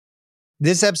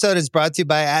This episode is brought to you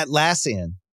by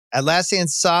Atlassian. Atlassian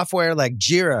software like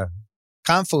Jira,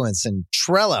 Confluence, and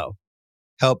Trello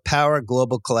help power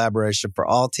global collaboration for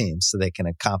all teams so they can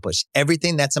accomplish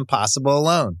everything that's impossible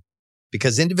alone.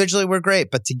 Because individually we're great,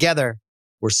 but together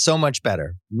we're so much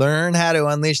better. Learn how to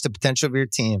unleash the potential of your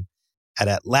team at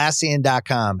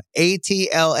Atlassian.com.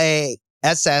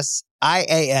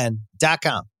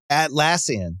 Atlassian.com.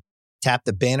 Atlassian. Tap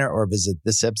the banner or visit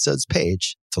this episode's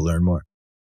page to learn more.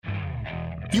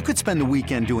 You could spend the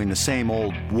weekend doing the same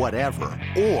old whatever,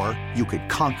 or you could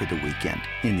conquer the weekend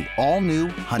in the all-new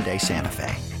Hyundai Santa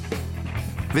Fe.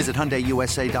 Visit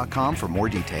HyundaiUSA.com for more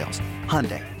details.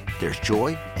 Hyundai, there's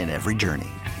joy in every journey.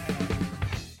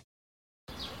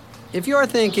 If you're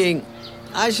thinking,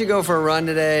 I should go for a run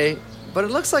today, but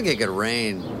it looks like it could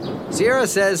rain, Sierra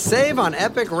says save on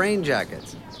Epic rain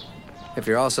jackets. If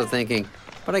you're also thinking,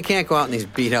 but I can't go out in these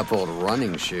beat-up old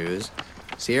running shoes,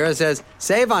 Sierra says,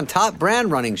 save on top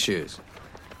brand running shoes.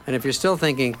 And if you're still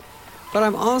thinking, but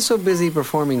I'm also busy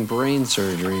performing brain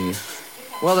surgery,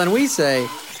 well, then we say,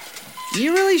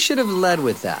 you really should have led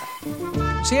with that.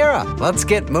 Sierra, let's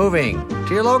get moving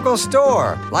to your local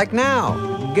store, like now.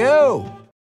 Go!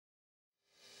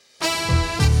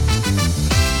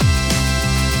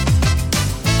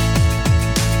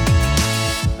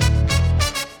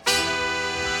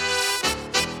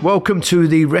 Welcome to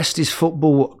the Rest is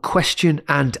Football question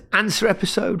and answer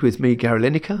episode with me, Gary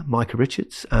Lineker, Micah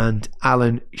Richards and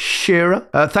Alan Shearer.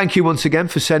 Thank you once again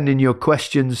for sending your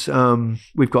questions.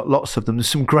 We've got lots of them. There's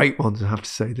some great ones, I have to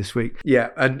say, this week. Yeah,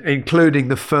 and including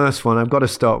the first one. I've got to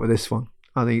start with this one.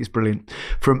 I think it's brilliant.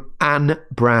 From Anne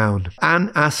Brown.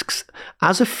 Anne asks,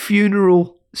 as a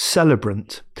funeral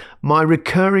celebrant, my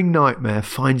recurring nightmare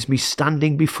finds me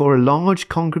standing before a large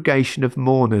congregation of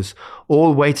mourners,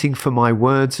 all waiting for my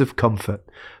words of comfort,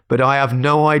 but I have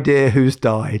no idea who's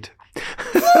died.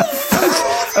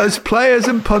 as players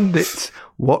and pundits,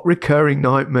 what recurring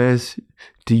nightmares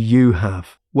do you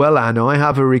have? Well, Anne, I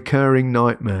have a recurring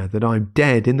nightmare that I'm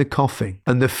dead in the coffin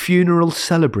and the funeral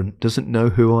celebrant doesn't know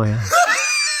who I am.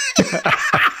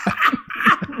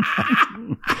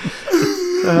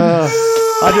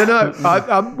 I don't know.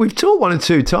 We've talked one or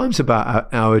two times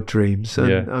about our dreams.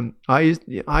 And, I used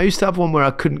to have one where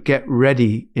I couldn't get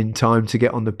ready in time to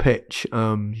get on the pitch.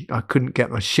 I couldn't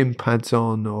get my shin pads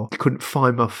on, or couldn't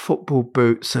find my football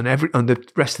boots, and the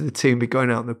rest of the team be going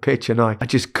out on the pitch, and I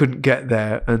just couldn't get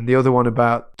there. And the other one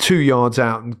about 2 yards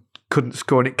out and couldn't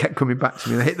score, and it kept coming back to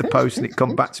me. And I hit the post and it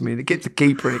come back to me, and it hit the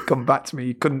keeper and it come back to me.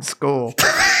 You couldn't score.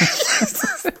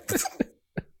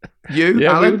 You, yeah,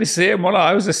 Alan? we were the same. Well,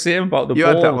 I was the same about the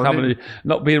ball,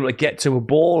 not being able to get to a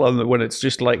ball, and when it's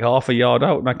just like half a yard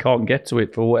out and I can't get to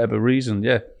it for whatever reason.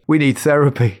 Yeah, we need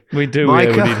therapy. We do.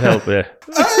 Micah? Yeah, we need help there.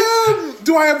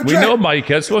 Do I have? We know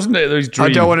Micah's, wasn't it? Those dreams.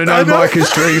 I don't want to know Micah's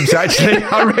dreams. Actually,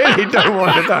 I really don't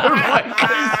want to know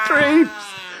Micah's dreams.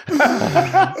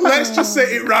 Let's just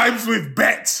say it rhymes with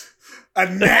bet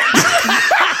and net.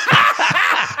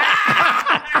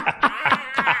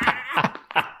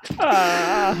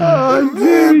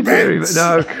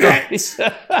 No.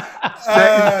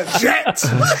 Jet.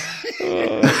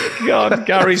 Oh, God,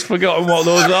 Gary's forgotten what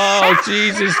those are. Oh,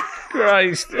 Jesus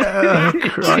Christ.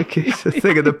 Crikey. It's a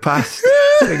thing of the past.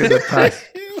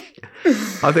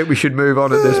 I think we should move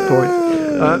on at this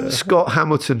point. Scott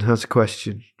Hamilton has a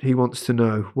question. He wants to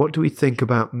know, what do we think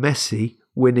about Messi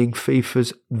winning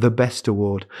FIFA's The Best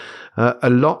Award? A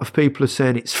lot of people are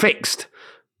saying it's fixed,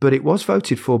 but it was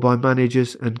voted for by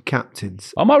managers and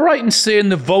captains. Am I right in saying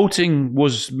the voting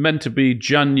was meant to be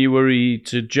January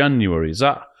to January?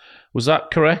 Was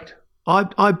that correct?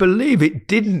 I believe it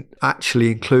didn't actually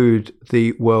include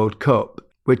the World Cup,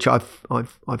 which I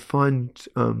find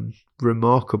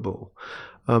remarkable.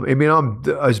 I mean, I'm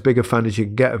as big a fan as you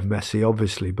can get of Messi,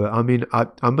 obviously, but I mean,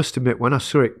 I must admit, when I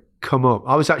saw it come up,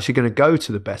 I was actually going to go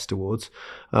to the Best Awards.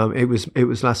 It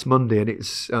was last Monday, and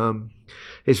it's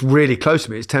really close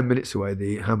to me. It's 10 minutes away,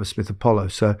 the Hammersmith Apollo.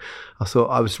 So I thought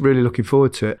I was really looking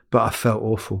forward to it, but I felt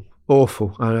awful.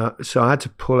 And, so I had to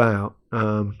pull out.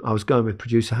 I was going with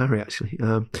producer Harry, actually.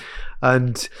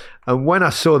 And when I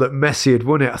saw that Messi had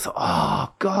won it, I thought,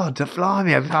 oh, God,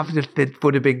 blimey, it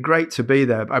would have been great to be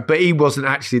there. But he wasn't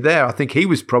actually there. I think he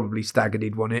was probably staggered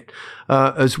he'd won it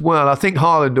as well. I think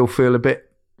Haaland will feel a bit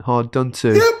hard done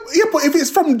to. Yeah, but if it's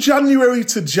from January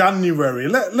to January,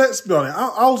 let's be honest,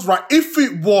 I was right. If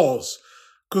it was,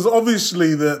 because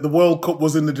obviously the World Cup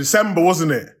was in the December,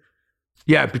 wasn't it?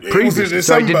 Yeah, but previously,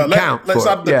 so it didn't count. Let's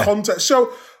add the context.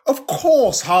 So, of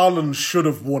course, Haaland should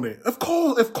have won it. Of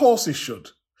course he should.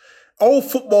 All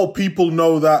football people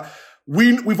know that.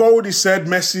 We've already said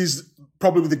Messi's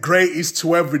probably the greatest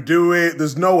to ever do it.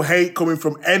 There's no hate coming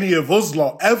from any of us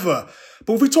lot ever.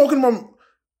 But if we're talking about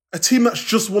a team that's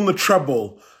just won the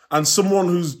treble and someone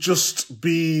who's just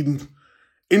been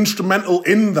instrumental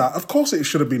in that, of course it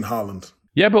should have been Haaland.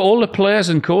 Yeah, but all the players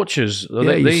and coaches,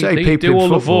 they do football, all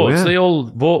the votes. Yeah. They all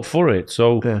vote for it.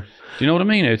 So, do you know what I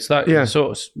mean? It's that. Yeah.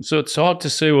 So it's hard to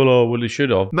say, well, they should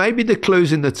have. Maybe the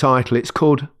clue's in the title. It's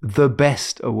called the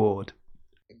Best Award.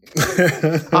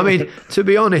 I mean, to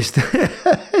be honest,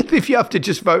 if you have to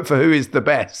just vote for who is the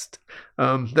best,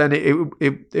 then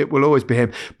it will always be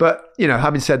him. But,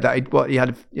 having said that, he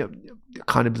had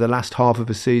kind of the last half of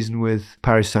a season with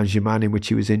Paris Saint-Germain in which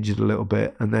he was injured a little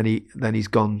bit, and then he's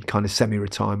gone kind of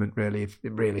semi-retirement, really,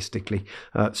 realistically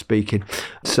speaking.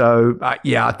 So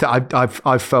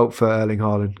I've felt for Erling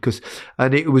Haaland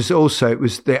and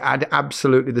they had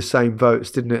absolutely the same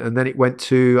votes, didn't it? And then it went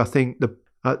to, I think the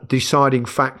deciding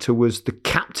factor was the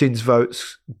captain's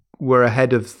votes were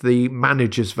ahead of the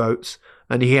manager's votes,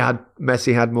 and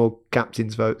Messi had more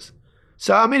captain's votes.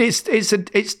 So, I mean, it's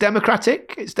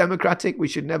democratic. It's democratic. We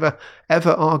should never, ever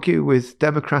argue with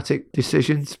democratic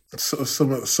decisions.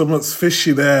 Something's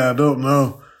fishy there. I don't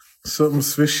know.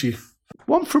 Something's fishy.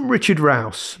 One from Richard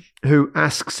Rouse, who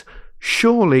asks,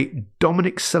 surely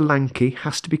Dominic Solanke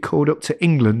has to be called up to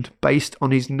England based on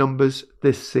his numbers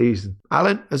this season.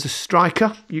 Alan, as a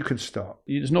striker, you can start.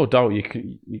 There's no doubt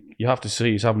you have to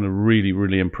say he's having a really,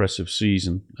 really impressive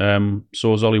season.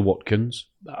 So is Ollie Watkins.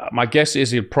 My guess is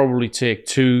he'll probably take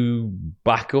two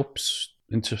backups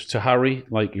to Harry.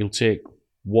 Like he'll take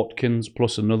Watkins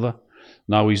plus another.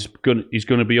 Now he's going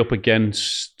to be up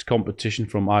against competition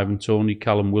from Ivan Toney,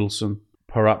 Callum Wilson,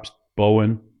 perhaps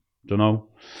Bowen. Don't know.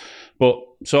 But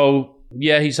so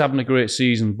yeah, he's having a great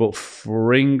season. But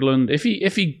for England, if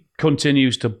he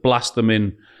continues to blast them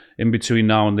in between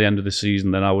now and the end of the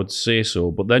season, then I would say so.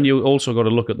 But then you also got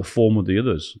to look at the form of the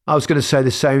others. I was going to say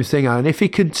the same thing, Alan. If he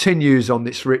continues on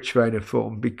this rich vein of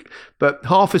form, but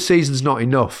half a season's not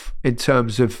enough in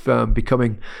terms of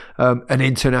becoming an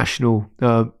international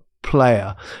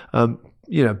player.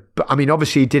 But I mean,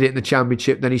 obviously he did it in the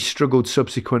Championship. Then he struggled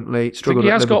subsequently. He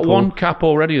has got one cap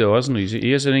already, though, hasn't he?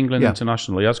 He is an England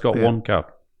international. He has got one cap.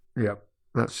 Yeah,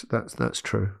 that's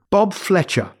true. Bob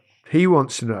Fletcher, he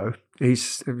wants to know.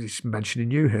 He's mentioning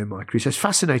you here, Micah. He says,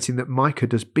 fascinating that Micah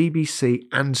does BBC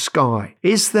and Sky.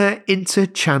 Is there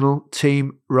inter-channel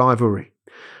team rivalry?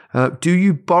 Do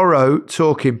you borrow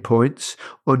talking points,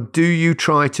 or do you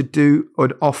try to do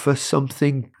and offer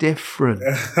something different?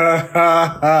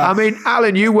 I mean,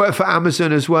 Alan, you work for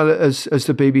Amazon as well as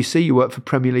the BBC. You work for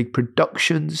Premier League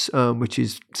Productions, which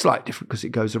is slightly different because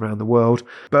it goes around the world.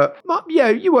 But yeah,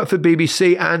 you work for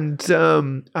BBC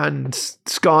and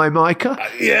Sky, Micah.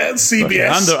 Yeah,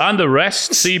 CBS. Okay, and the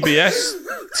rest, CBS,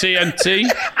 TNT.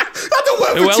 I don't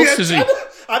work Who for else TNT. does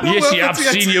he? Yes, I've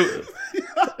seen you.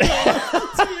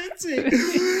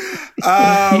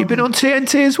 You've been on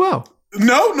TNT as well?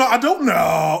 No, I don't know.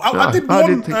 I did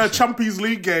one Champions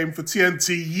League game for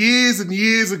TNT years and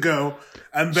years ago.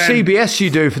 And then CBS you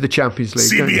do for the Champions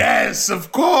League. CBS,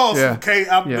 of course. Yeah. Kate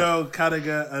Abdo,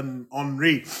 Carragher and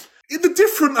Henry. They're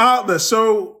different out there.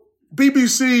 So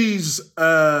BBC's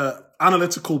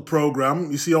analytical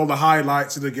program, you see all the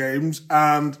highlights of the games,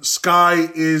 and Sky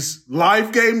is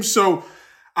live games. So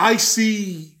I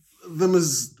see them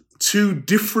as two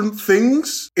different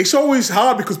things. It's always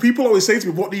hard because people always say to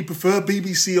me, what do you prefer,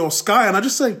 BBC or Sky? And I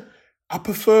just say, I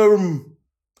prefer them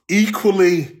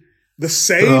equally the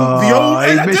same.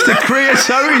 Mr.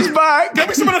 Creosote is back. Get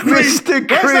me some of the cream. Mr.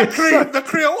 Creosote. Cream? The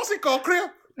Creole, what's it called? Creole?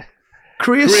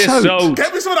 Creosote.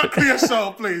 Get me some of that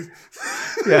creosote, please.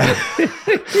 Yeah.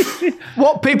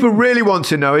 What people really want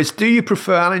to know is, do you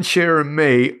prefer Alan Shearer and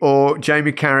me, or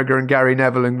Jamie Carragher and Gary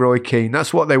Neville and Roy Keane?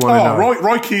 That's what they want to know.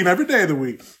 Roy Keane every day of the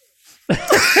week.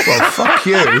 Well, fuck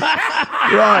you.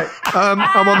 Right,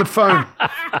 I'm on the phone.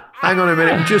 Hang on a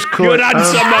minute, I'm just calling. Good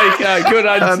answer, Micah. Good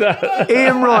answer.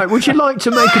 Ian Wright, would you like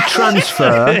to make a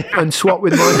transfer and swap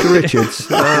with Micah Richards?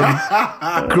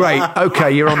 Great.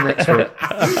 Okay, you're on next week.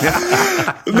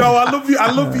 No, I love you.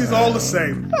 I love you all the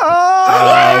same. Do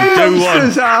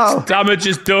one. Damage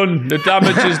is done. The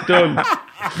damage is done.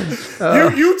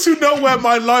 You two know where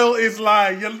my loyalties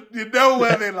lie. You know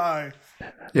where they lie.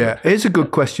 Yeah, here's a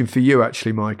good question for you,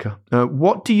 actually, Micah.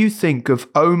 What do you think of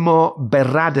Omar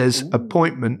Berrada's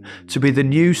appointment to be the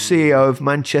new CEO of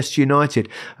Manchester United?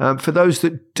 For those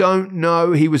that don't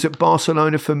know, he was at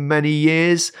Barcelona for many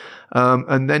years,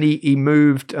 and then he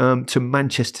moved to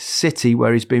Manchester City,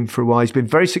 where he's been for a while. He's been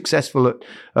very successful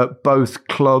at both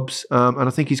clubs, and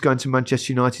I think he's going to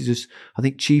Manchester United as, I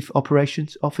think, Chief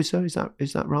Operations Officer. Is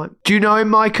that right? Do you know him,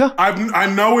 Micah?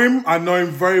 I know him. I know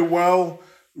him very well.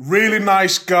 Really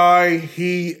nice guy.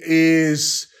 He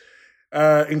is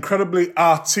incredibly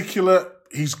articulate.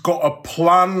 He's got a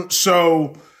plan.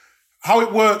 So how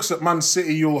it works at Man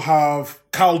City, you'll have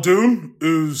Khaldoon,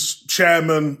 who's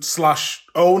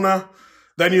chairman/owner.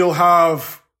 Then you'll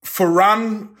have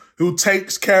Ferran, who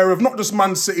takes care of not just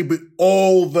Man City, but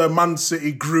all the Man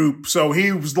City group. So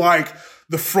he was like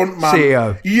the front man.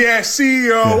 CEO. Yeah,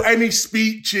 CEO, any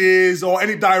speeches or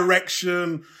any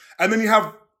direction. And then you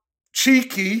have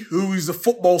Cheeky, who is the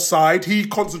football side. He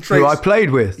concentrates. Who I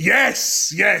played with.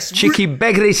 Yes. Cheeky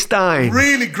Begristein.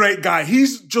 Really great guy.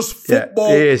 He's just football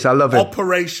he is. I love him.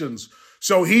 Operations.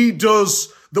 So he does,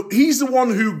 he's the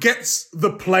one who gets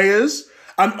the players.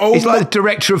 And Omar, he's like the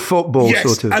director of football,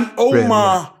 sort of. And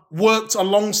Omar worked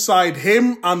alongside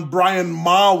him and Brian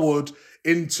Marwood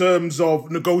in terms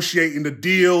of negotiating the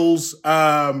deals,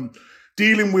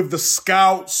 dealing with the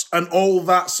scouts and all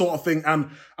that sort of thing. And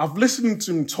I've listened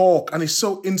to him talk and he's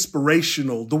so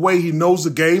inspirational. The way he knows the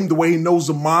game, the way he knows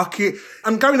the market.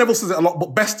 And Gary Neville says it a lot,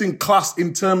 but best in class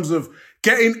in terms of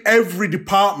getting every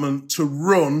department to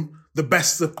run the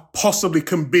best that possibly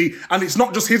can be. And it's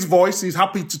not just his voice. He's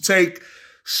happy to take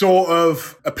sort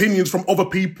of opinions from other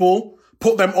people,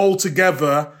 put them all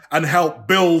together and help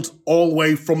build all the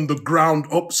way from the ground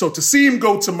up. So to see him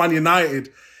go to Man United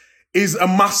is a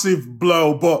massive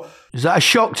blow. But is that a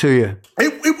shock to you?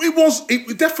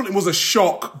 It definitely was a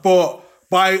shock, but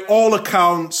by all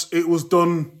accounts, it was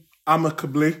done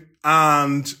amicably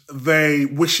and they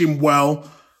wish him well.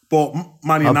 But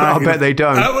Man United, I bet they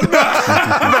don't. Well,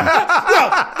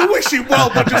 they wish him well,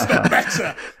 but just not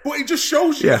better. But it just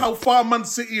shows you how far Man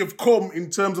City have come in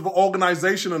terms of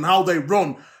organisation and how they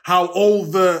run, how all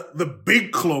the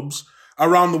big clubs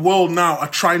around the world now are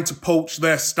trying to poach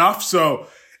their staff. So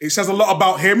it says a lot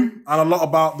about him and a lot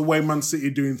about the way Man City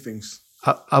are doing things.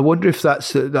 I wonder if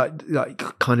that's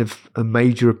that kind of a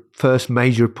first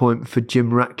major appointment for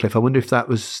Jim Ratcliffe. I wonder if that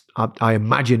was, I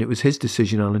imagine it was his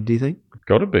decision, Alan, do you think?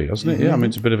 Got to be, hasn't it? Yeah, I mean,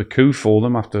 it's a bit of a coup for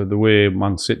them after the way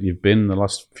Man City have been the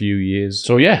last few years.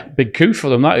 So yeah, big coup for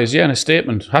them, that is. Yeah, and a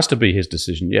statement. Has to be his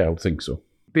decision. Yeah, I would think so.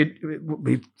 It would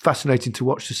be fascinating to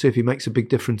watch to see if he makes a big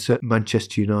difference at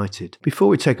Manchester United. Before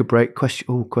we take a break,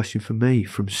 question for me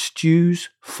from Stu's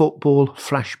Football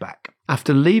Flashback.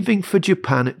 After leaving for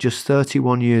Japan at just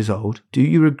 31 years old, do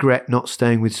you regret not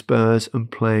staying with Spurs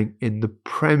and playing in the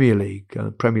Premier League?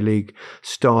 Premier League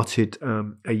started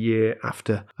a year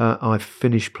after I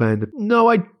finished playing. No,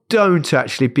 I don't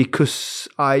actually, because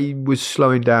I was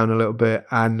slowing down a little bit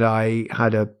and I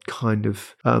had a kind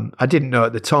of, I didn't know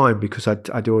at the time because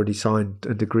I'd already signed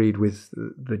and agreed with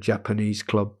the Japanese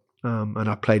club and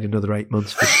I played another 8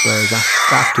 months for Spurs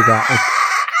after that.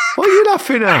 What are you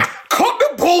laughing at? Cut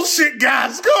the bullshit,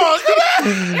 guys. Go on.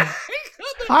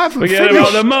 I haven't Forget finished.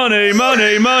 about the money.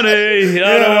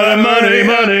 I don't want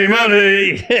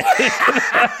money.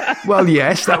 Well,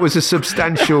 yes, that was a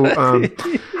substantial.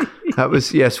 That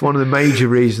was, yes, one of the major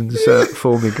reasons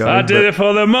for me going. I did it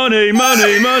for the money. The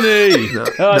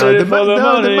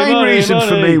main reason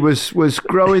for me was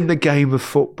growing the game of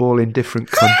football in different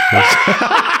countries.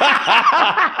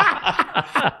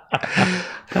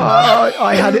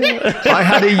 I had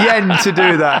a yen to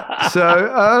do that.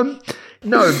 So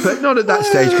no, but not at that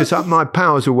stage because my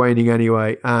powers were waning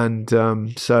anyway, and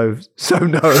so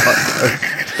no.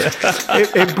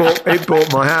 It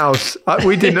bought my house.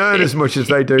 We didn't earn as much as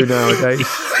they do nowadays.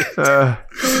 How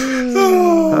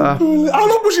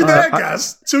long was you there,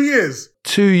 Gaz? 2 years.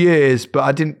 2 years,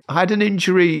 but I had an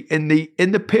injury in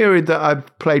the period that I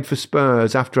played for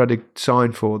Spurs after I'd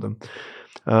signed for them.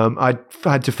 I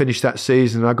had to finish that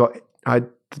season. I had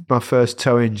my first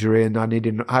toe injury, and I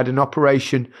had an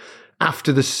operation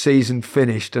after the season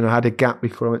finished, and I had a gap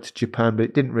before I went to Japan, but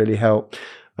it didn't really help.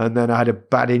 And then I had a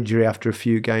bad injury after a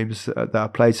few games that I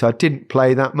played, so I didn't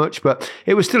play that much, but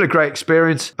it was still a great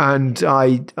experience, and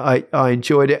I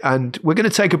enjoyed it. And we're going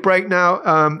to take a break now,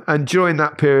 and during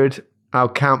that period, I'll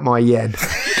count my yen.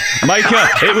 Micah,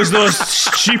 it was those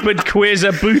stupid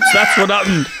Quasar boots. That's what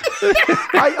happened.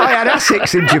 I had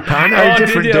Asics in Japan. A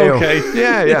different deal. Okay.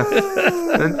 Yeah.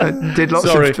 And did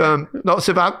lots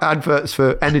of adverts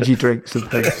for energy drinks and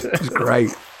things. It was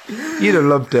great. You'd have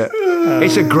loved it.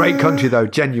 It's a great country, though.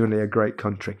 Genuinely a great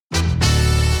country.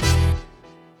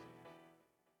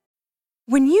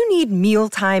 When you need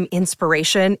mealtime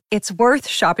inspiration, it's worth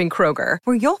shopping Kroger,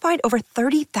 where you'll find over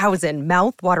 30,000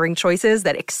 mouth-watering choices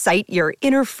that excite your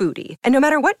inner foodie. And no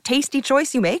matter what tasty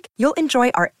choice you make, you'll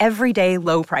enjoy our everyday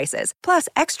low prices, plus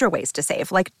extra ways to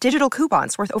save, like digital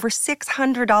coupons worth over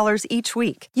 $600 each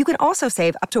week. You can also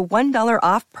save up to $1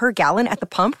 off per gallon at the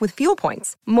pump with fuel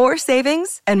points. More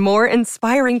savings and more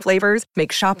inspiring flavors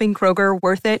make shopping Kroger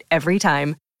worth it every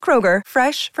time. Kroger,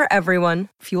 fresh for everyone.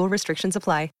 Fuel restrictions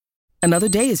apply. Another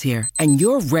day is here, and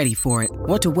you're ready for it.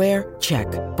 What to wear? Check.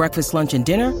 Breakfast, lunch, and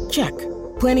dinner? Check.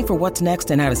 Planning for what's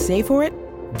next and how to save for it?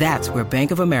 That's where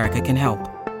Bank of America can help.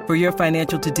 For your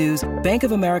financial to-dos, Bank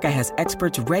of America has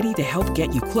experts ready to help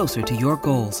get you closer to your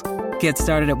goals. Get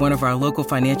started at one of our local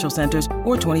financial centers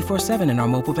or 24/7 in our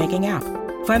mobile banking app.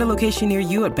 Find a location near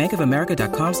you at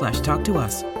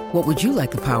bankofamerica.com/talktous. What would you like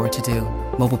the power to do?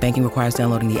 Mobile banking requires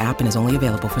downloading the app and is only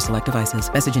available for select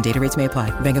devices. Message and data rates may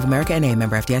apply. Bank of America NA,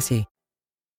 member FDIC.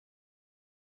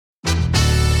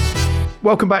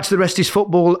 Welcome back to the Rest is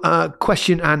Football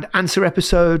question and answer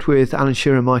episode with Alan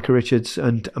Shearer, Micah Richards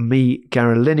and me,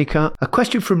 Gary Lineker. A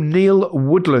question from Neil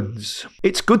Woodlands.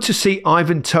 It's good to see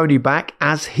Ivan Toney back,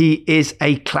 as he is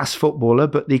a class footballer,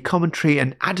 but the commentary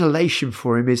and adulation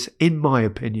for him is, in my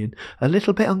opinion, a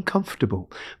little bit uncomfortable.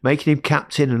 Making him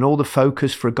captain and all the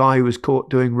focus for a guy who was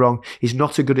caught doing wrong is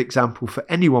not a good example for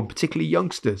anyone, particularly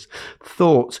youngsters.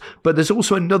 Thoughts? But there's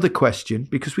also another question,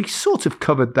 because we sort of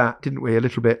covered that, didn't we, a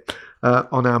little bit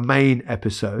on our main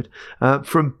episode,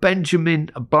 from Benjamin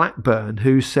Blackburn,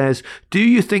 who says, do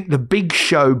you think the big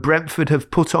show Brentford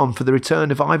have put on for the return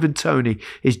of Ivan Toney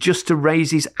is just to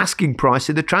raise his asking price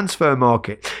in the transfer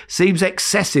market? Seems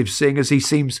excessive, seeing as he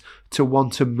seems to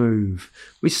want to move.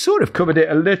 We sort of covered it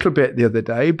a little bit the other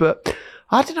day, but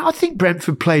I don't know, I think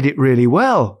Brentford played it really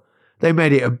well. They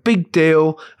made it a big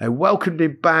deal. They welcomed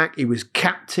him back. He was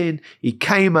captain. He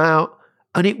came out.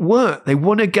 And it worked. They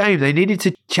won a game. They needed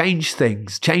to change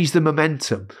things, change the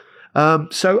momentum.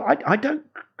 So I don't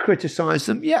criticise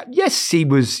them. Yeah, yes, he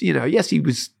was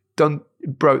done,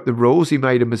 broke the rules. He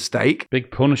made a mistake.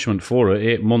 Big punishment for it.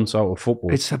 8 months out of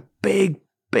football. It's a big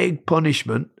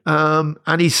punishment.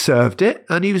 And he served it,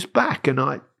 and he was back. And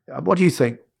what do you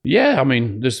think? Yeah, I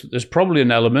mean, there's probably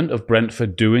an element of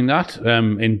Brentford doing that.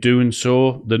 In doing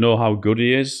so, they know how good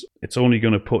he is. It's only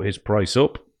going to put his price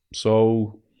up.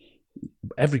 So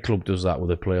every club does that with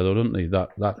a player, though, don't they?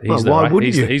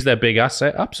 He's their big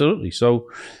asset, absolutely. So,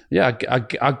 yeah,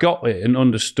 I got it and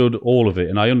understood all of it,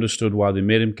 and I understood why they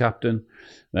made him captain.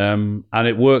 And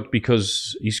it worked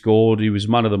because he scored. He was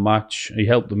man of the match. He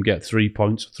helped them get 3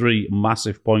 points, 3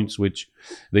 massive points, which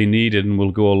they needed and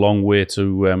will go a long way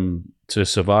to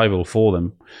survival for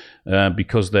them,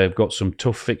 because they've got some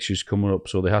tough fixtures coming up.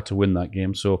 So they had to win that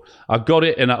game. So I got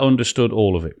it and I understood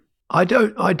all of it. I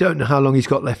don't know how long he's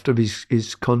got left of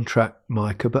his contract,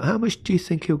 Micah, but how much do you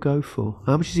think he'll go for?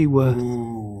 How much is he worth?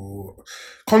 Ooh.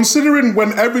 Considering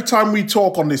when every time we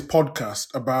talk on this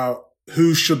podcast about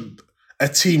who should a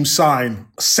team sign,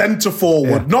 centre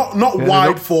forward, not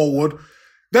wide forward,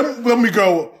 then when we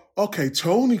go, okay,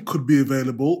 Toney could be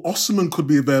available, Osimhen could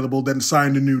be available, then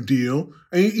sign a new deal,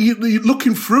 and you're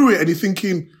looking through it and you're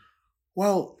thinking,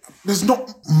 well, there's not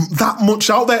that much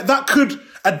out there that could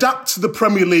adapt to the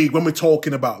Premier League when we're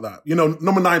talking about that. You know,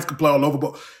 number 9 could play all over,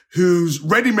 but who's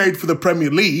ready-made for the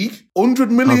Premier League?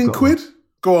 100 million quid?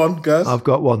 Go on, guys. I've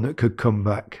got one that could come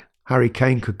back. Harry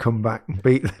Kane could come back and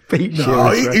beat No,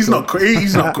 he's not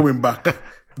coming back.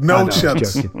 No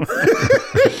chance.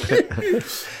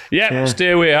 Yeah, stay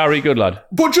away, Harry. Good lad.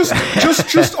 But just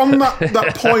on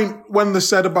that point when they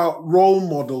said about role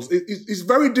models, it's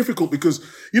very difficult because,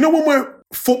 you know, when we're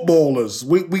footballers,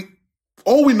 we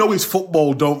all we know is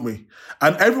football, don't we?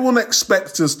 And everyone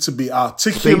expects us to be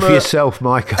articulate. Speak for yourself,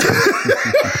 Micah.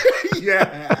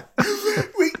 Yeah.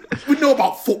 We know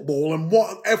about football and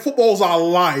what football's our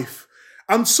life.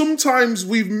 And sometimes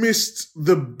we've missed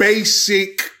the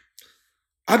basic,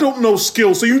 I don't know,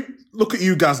 skills. So you look at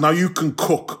you guys now, you can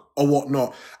cook or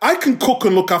whatnot. I can cook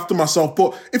and look after myself,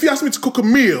 but if you ask me to cook a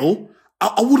meal,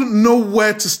 I wouldn't know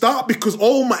where to start because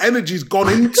all my energy's gone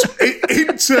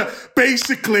into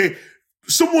basically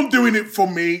someone doing it for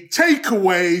me,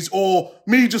 takeaways, or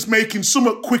me just making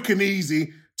something quick and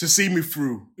easy to see me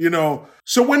through, you know?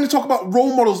 So when you talk about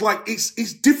role models, like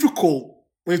it's difficult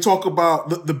when you talk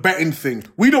about the betting thing.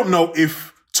 We don't know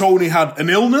if Toney had an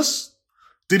illness.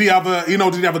 Did he have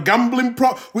a gambling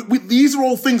problem? These are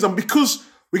all things. And because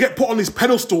we get put on this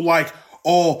pedestal like,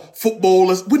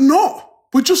 footballers, we're not.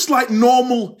 we're just like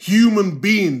normal human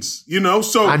beings, you know?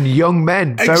 So and young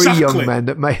men, very young men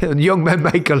young men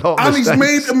make a lot of mistakes. And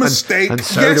he's made a mistake. And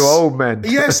so do old men.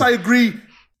 Yes, I agree.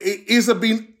 It is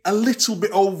been a little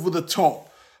bit over the top.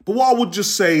 But what I would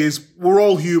just say is we're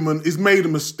all human. He's made a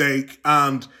mistake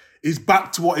and he's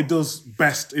back to what he does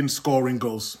best in scoring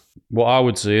goals. What I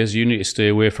would say is you need to stay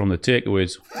away from the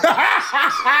takeaways.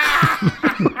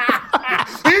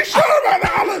 Are you sure about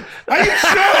that, Alan? Are you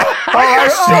sure? Oh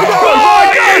my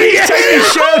God, he's taking his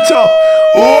shirt off.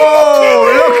 Whoa,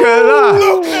 look at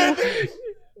that.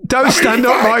 Don't stand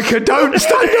up, Micah. Don't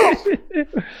stand up.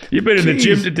 You've been in the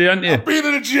gym today, haven't you? I've been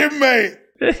in the gym, mate.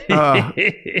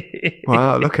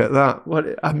 Wow, look at that.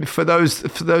 For those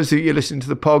of you listening to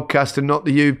the podcast and not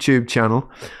the YouTube channel,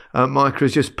 Micah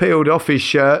has just peeled off his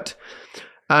shirt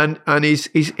and he's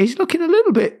looking a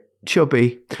little bit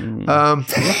chubby. Look at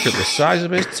the size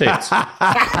of his tits.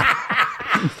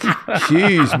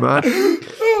 Jeez, man.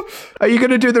 Are you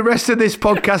going to do the rest of this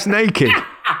podcast naked?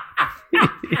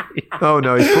 Oh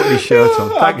no, he's putting his shirt on.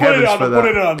 Thank heavens for that.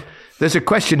 Put it on. There's a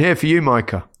question here for you,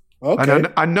 Micah. Okay.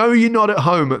 And I know you're not at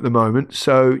home at the moment,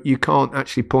 so you can't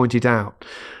actually point it out.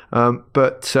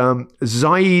 But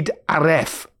Zaid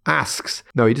Aref asks,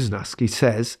 no, he doesn't ask, he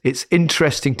says, it's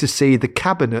interesting to see the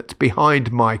cabinet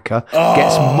behind Micah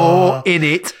gets more in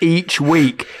it each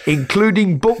week,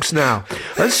 including books now.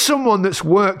 As someone that's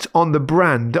worked on the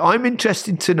brand, I'm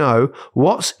interested to know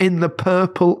what's in the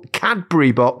purple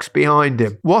Cadbury box behind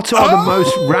him. What are the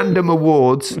most random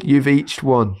awards you've each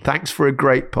won? Thanks for a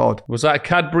great pod. Was that a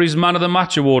Cadbury's Man of the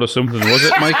Match award or something, was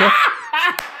it, Micah?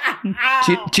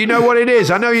 Do you know what it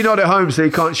is? I know you're not at home, so you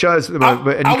can't show us at the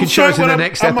moment, and you can show us in the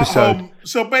next episode.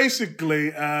 So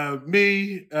basically,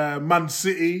 me, Man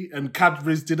City, and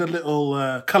Cadbury's did a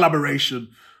little collaboration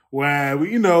where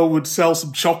we, would sell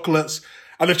some chocolates,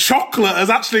 and the chocolate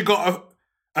has actually got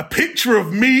a picture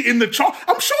of me in the chocolate.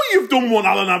 I'm sure you've done one,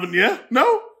 Alan, haven't you?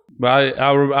 No?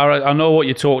 I know what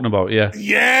you're talking about. Yeah.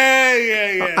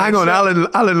 Yeah. Hang on,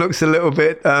 Alan looks a little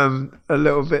bit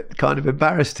kind of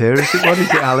embarrassed here. What is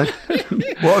it, Alan?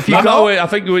 What have you got? No, I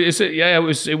think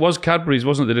it was Cadbury's,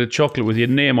 wasn't it? The chocolate with your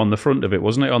name on the front of it,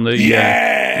 wasn't it? On the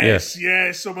yes.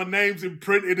 So my name's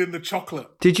imprinted in the chocolate.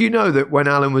 Did you know that when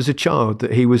Alan was a child,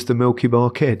 that he was the Milky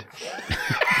Bar Kid?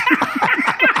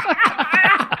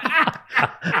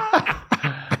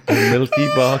 The Milky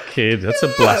Bar Kid. That's a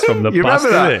blast from the you past,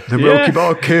 remember that? Isn't it? The Milky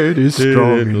Bar Kid is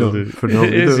strong enough for no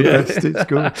rest. It's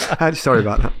good. Sorry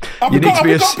about that. Have we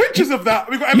got pictures of that? Have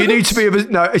we got evidence? You need to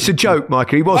be no, it's a joke,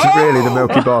 Michael. He wasn't really the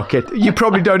Milky Bar Kid. You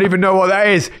probably don't even know what that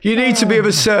is. You need to be of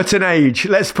a certain age.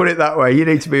 Let's put it that way. You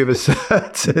need to be of a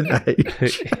certain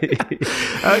age.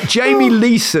 Jamie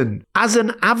Leeson, as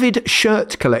an avid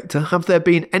shirt collector, have there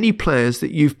been any players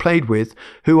that you've played with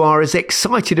who are as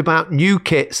excited about new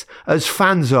kits as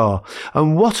fans are?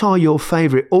 And what are your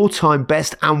favourite all-time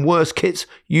best and worst kits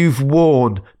you've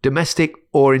worn, domestic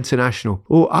or international?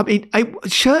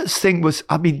 Shirts thing was,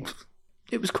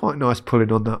 it was quite nice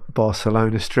pulling on that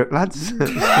Barcelona strip, lads.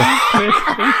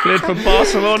 Played for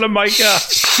Barcelona, Micah.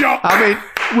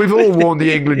 We've all worn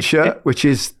the England shirt, which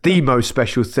is the most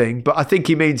special thing, but I think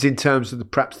he means in terms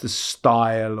of perhaps the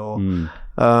style or...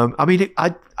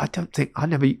 I don't think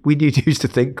we used to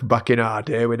think back in our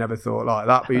day, we never thought like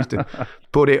that. We used to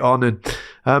put it on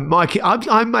and Mike,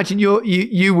 I imagine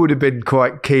you would have been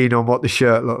quite keen on what the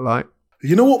shirt looked like.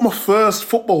 You know what my first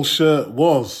football shirt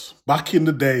was back in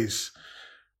the days?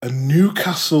 A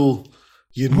Newcastle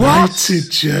United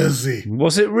jersey.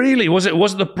 Was it really? Was it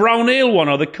the brown ale one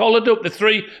or the collared up, the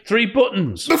three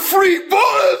buttons? The 3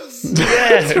 buttons!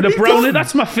 Yeah, the brown ale.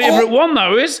 That's my favourite one,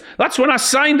 though, is. That's when I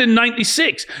signed in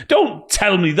 96. Don't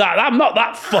tell me that. I'm not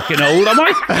that fucking old, am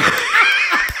I?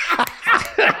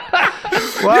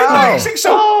 Wow.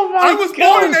 I was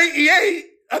born in 88.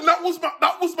 And that was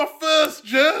my first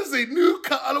jersey,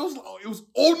 Newcastle. And it was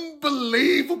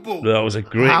unbelievable. That was a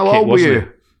great How kit, old were wasn't you?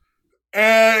 it?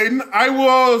 I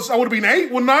would have been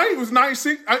 8, wouldn't I? It was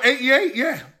 96, 88,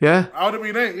 yeah. Yeah? I would have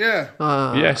been 8, yeah.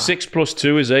 Yeah, 6 plus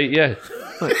 2 is 8, yeah.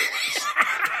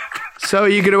 So are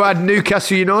you going to add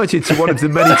Newcastle United to one of the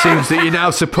many teams that you now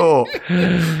support?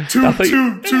 Two.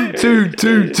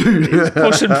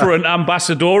 Pushing for an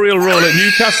ambassadorial role at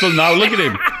Newcastle now. Look at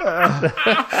him.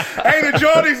 Hey, the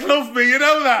Geordies love me, you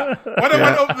know that. When I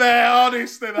went up there,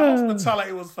 honestly, the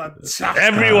hospitality was fantastic.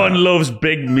 Everyone loves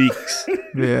Big Meeks.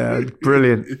 Yeah,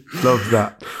 brilliant. Love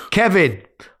that. Kevin,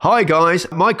 hi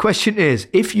guys. My question is,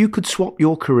 if you could swap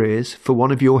your careers for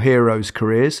one of your heroes'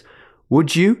 careers,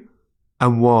 would you?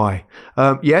 and why?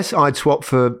 Yes, I'd swap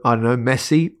for, I don't know,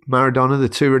 Messi, Maradona, the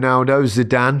two Ronaldos,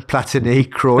 Zidane, Platini,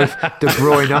 Cruyff, De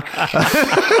Bruyne,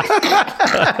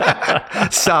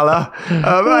 Salah.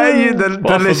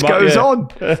 The list goes on.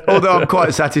 Although I'm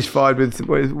quite satisfied with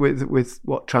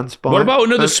what transpired. What about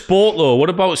another sport, though? What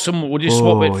about someone? Would you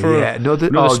swap it for another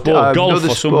sport, golf or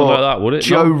something like that? Would it?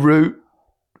 Joe Root.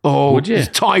 Oh, would you?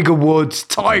 Tiger Woods.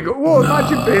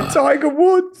 Imagine being Tiger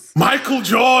Woods. Michael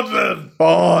Jordan.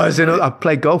 Oh, I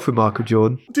played golf with Michael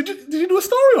Jordan. Did you do a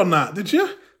story on that? Did you?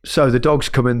 So the dog's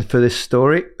come in for this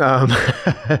story.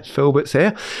 Philbert's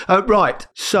here. Right.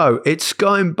 So it's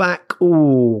going back,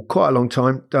 quite a long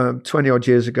time, 20 odd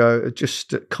years ago,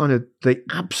 just kind of the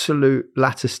absolute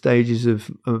latter stages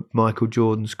of Michael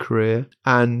Jordan's career.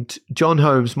 And John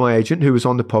Holmes, my agent, who was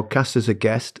on the podcast as a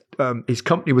guest, his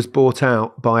company was bought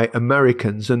out by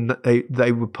Americans, and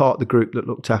they were part of the group that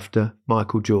looked after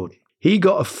Michael Jordan. He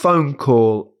got a phone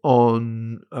call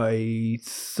on a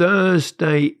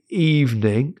Thursday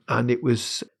evening, and it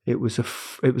was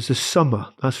a summer.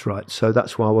 That's right. So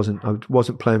that's why I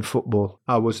wasn't playing football.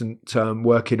 I wasn't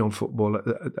working on football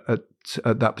at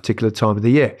that particular time of the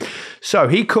year. So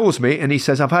he calls me and he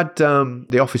says, "I've had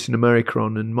the office in America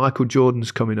on, and Michael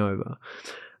Jordan's coming over,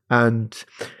 and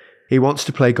he wants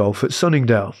to play golf at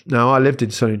Sunningdale." Now, I lived in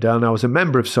Sunningdale and I was a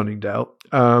member of Sunningdale.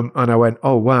 And I went,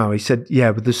 "Oh, wow." He said,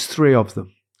 "Yeah, but there's 3 of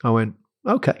them." I went,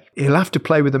 "Okay." He'll have to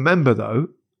play with a member, though,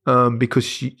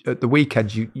 because at the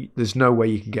weekends, there's no way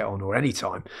you can get on or any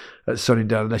time at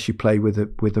Sunningdale unless you play with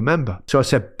a member. So I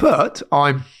said, "But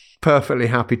I'm perfectly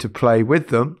happy to play with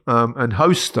them and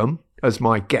host them as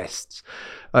my guests."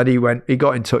 And he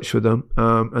got in touch with them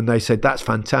and they said, "That's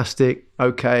fantastic.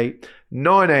 Okay,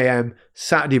 9 a.m.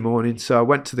 Saturday morning." So I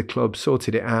went to the club,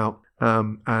 sorted it out.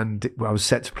 And I was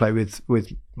set to play with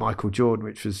Michael Jordan,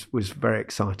 which was very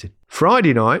exciting.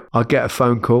 Friday night, I get a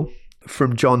phone call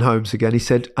from John Holmes again. He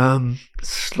said,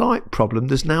 "Slight problem.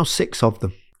 There's now 6 of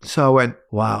them." So I went,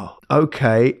 "Wow,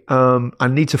 okay. I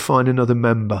need to find another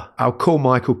member. I'll call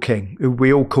Michael King, who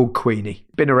we all call Queenie.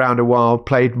 Been around a while,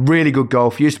 played really good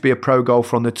golf. Used to be a pro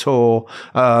golfer on the tour,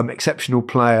 exceptional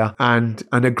player, and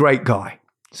a great guy."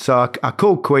 So I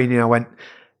called Queenie. I went,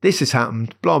 "This has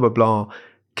happened. Blah blah blah.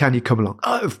 Can you come along?"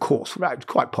 "Oh, of course." Right,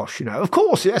 quite posh, "Of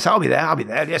course, yes, I'll be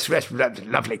there. Yes,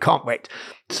 lovely, can't wait."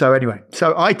 So anyway,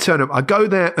 I turn up. I go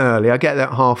there early. I get there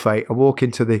at 8:30. I walk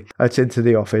into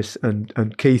the office,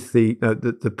 and Keith,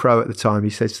 the pro at the time, he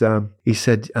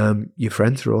said, "Your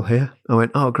friends are all here." I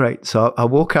went, "Oh, great." So I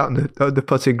walk out on the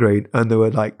putting green, and there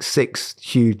were like 6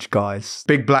 huge guys,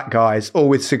 big black guys, all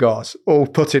with cigars, all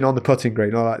putting on the putting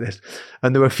green, all like this.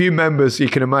 And there were a few members, you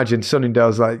can imagine,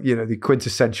 Sunningdale's like, the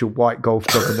quintessential white golf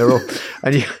club, and they're all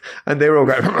and they were all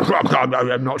going,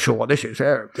 "I'm not sure what this is."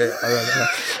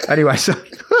 Anyway, so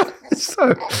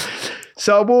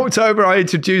I walked over, I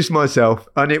introduced myself,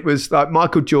 and it was like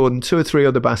Michael Jordan, 2 or 3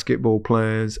 other basketball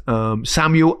players.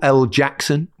 Samuel L.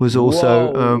 Jackson was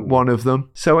also one of them.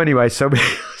 So anyway, so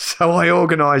I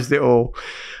organised it all.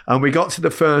 And we got to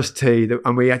the first tee,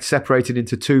 and we had separated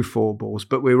into 2 4-balls,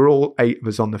 but we were all 8 of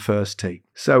us on the first tee.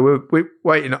 So we're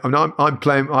waiting, and I'm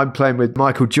playing with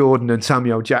Michael Jordan and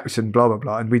Samuel Jackson, blah blah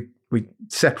blah, and we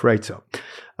separate up.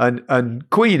 And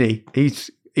Queenie,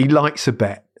 he likes a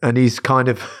bet, and he's kind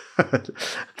of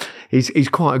he's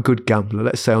quite a good gambler.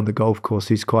 Let's say on the golf course,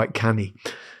 he's quite canny.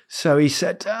 So he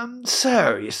said,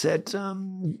 "Sir," he said,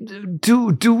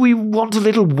 do we want a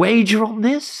little wager on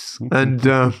this?" And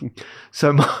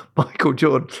so Michael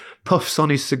Jordan puffs on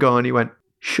his cigar and he went,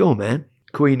 "Sure, man."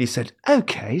 Queenie said,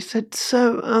 "Okay." He said,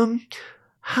 "So,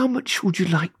 how much would you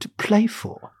like to play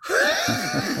for?"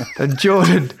 And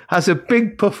Jordan has a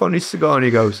big puff on his cigar and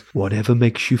he goes, "Whatever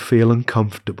makes you feel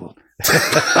uncomfortable."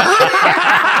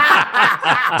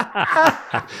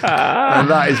 And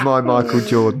that is my Michael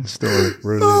Jordan story.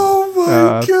 Brilliant. Oh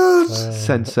my God.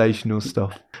 Sensational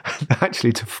stuff.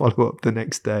 Actually, to follow up the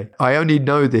next day, I only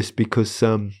know this because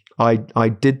I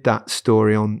did that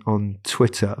story on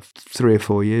Twitter 3 or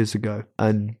 4 years ago,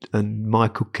 and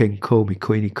Michael King called me,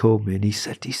 Queenie called me, and he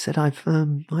said I've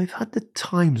had the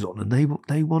Times on, and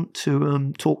they want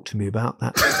to talk to me about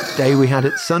that day we had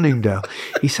at Sunningdale.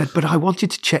 He said, "But I wanted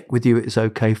to check with you it's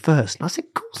okay first." And I said,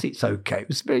 "Of course it's okay. It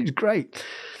was great."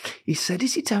 He said,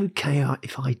 "Is it okay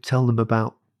if I tell them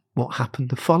about what happened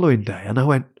the following day?" And I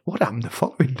went, "What happened the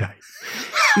following day?"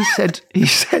 He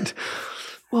said,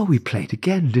 "Well, we played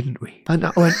again, didn't we?" And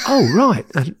I went, "Oh, right."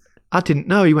 And I didn't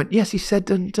know. He went, "Yes." He said,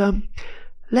 "And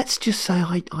let's just say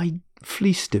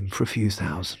fleeced him for a few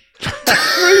thousand.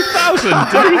 3,000,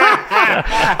 did he?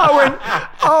 I went,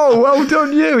 oh, well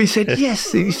done you. He said,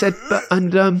 yes. He said,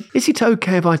 is it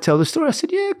okay if I tell the story? I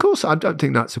said, yeah, of course. I don't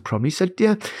think that's a problem. He said,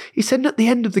 yeah. He said, at the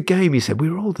end of the game, he said, we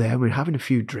were all there, we were having a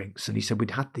few drinks, and he said,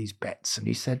 we'd had these bets. And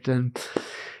he said, and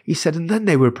then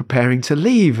they were preparing to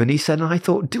leave. And he said, and I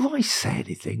thought, do I say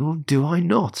anything or do I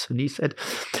not? And he said,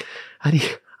 I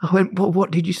went, well,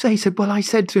 what did you say? He said, well, I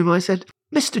said to him,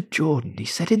 Mr. Jordan, he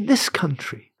said, in this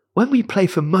country, when we play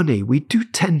for money, we do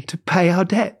tend to pay our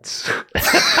debts.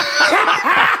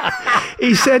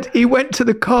 He said he went to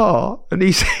the car and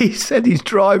he said his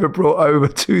driver brought over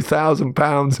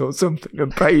 £2,000 or something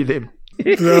and paid him.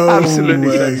 No Absolutely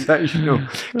way. sensational.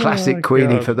 Classic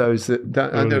Queenie God. for those that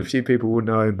I know a few people will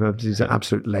know him. He's an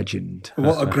absolute legend.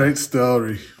 What a great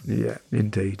story. Yeah,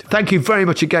 indeed. Thank you very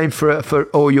much again for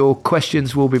all your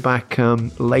questions. We'll be back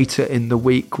later in the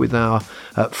week with our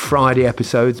Friday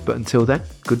episodes. But until then,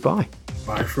 goodbye.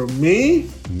 Bye from me.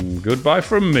 Goodbye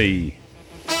from me.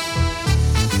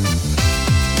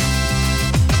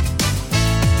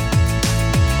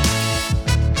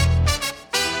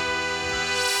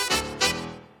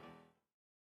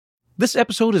 This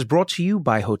episode is brought to you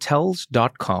by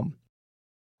Hotels.com.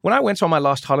 When I went on my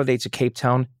last holiday to Cape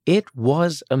Town, it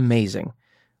was amazing.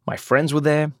 My friends were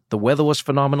there, the weather was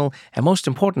phenomenal, and most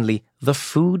importantly, the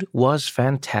food was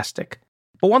fantastic.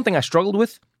 But one thing I struggled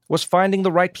with was finding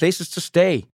the right places to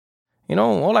stay. You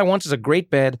know, all I want is a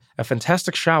great bed, a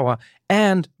fantastic shower,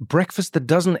 and breakfast that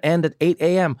doesn't end at 8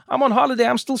 a.m. I'm on holiday,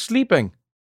 I'm still sleeping.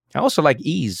 I also like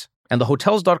ease, and the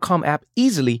Hotels.com app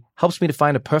easily helps me to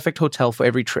find a perfect hotel for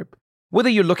every trip. Whether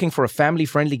you're looking for a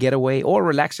family-friendly getaway or a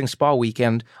relaxing spa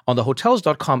weekend, on the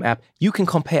Hotels.com app, you can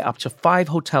compare up to 5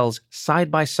 hotels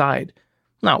side by side.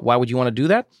 Now, why would you want to do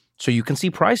that? So you can see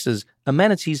prices,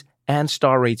 amenities, and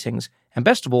star ratings. And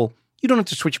best of all, you don't have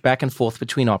to switch back and forth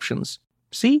between options.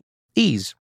 See?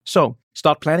 Ease. So,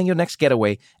 start planning your next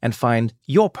getaway and find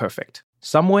your perfect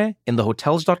somewhere in the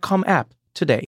Hotels.com app today.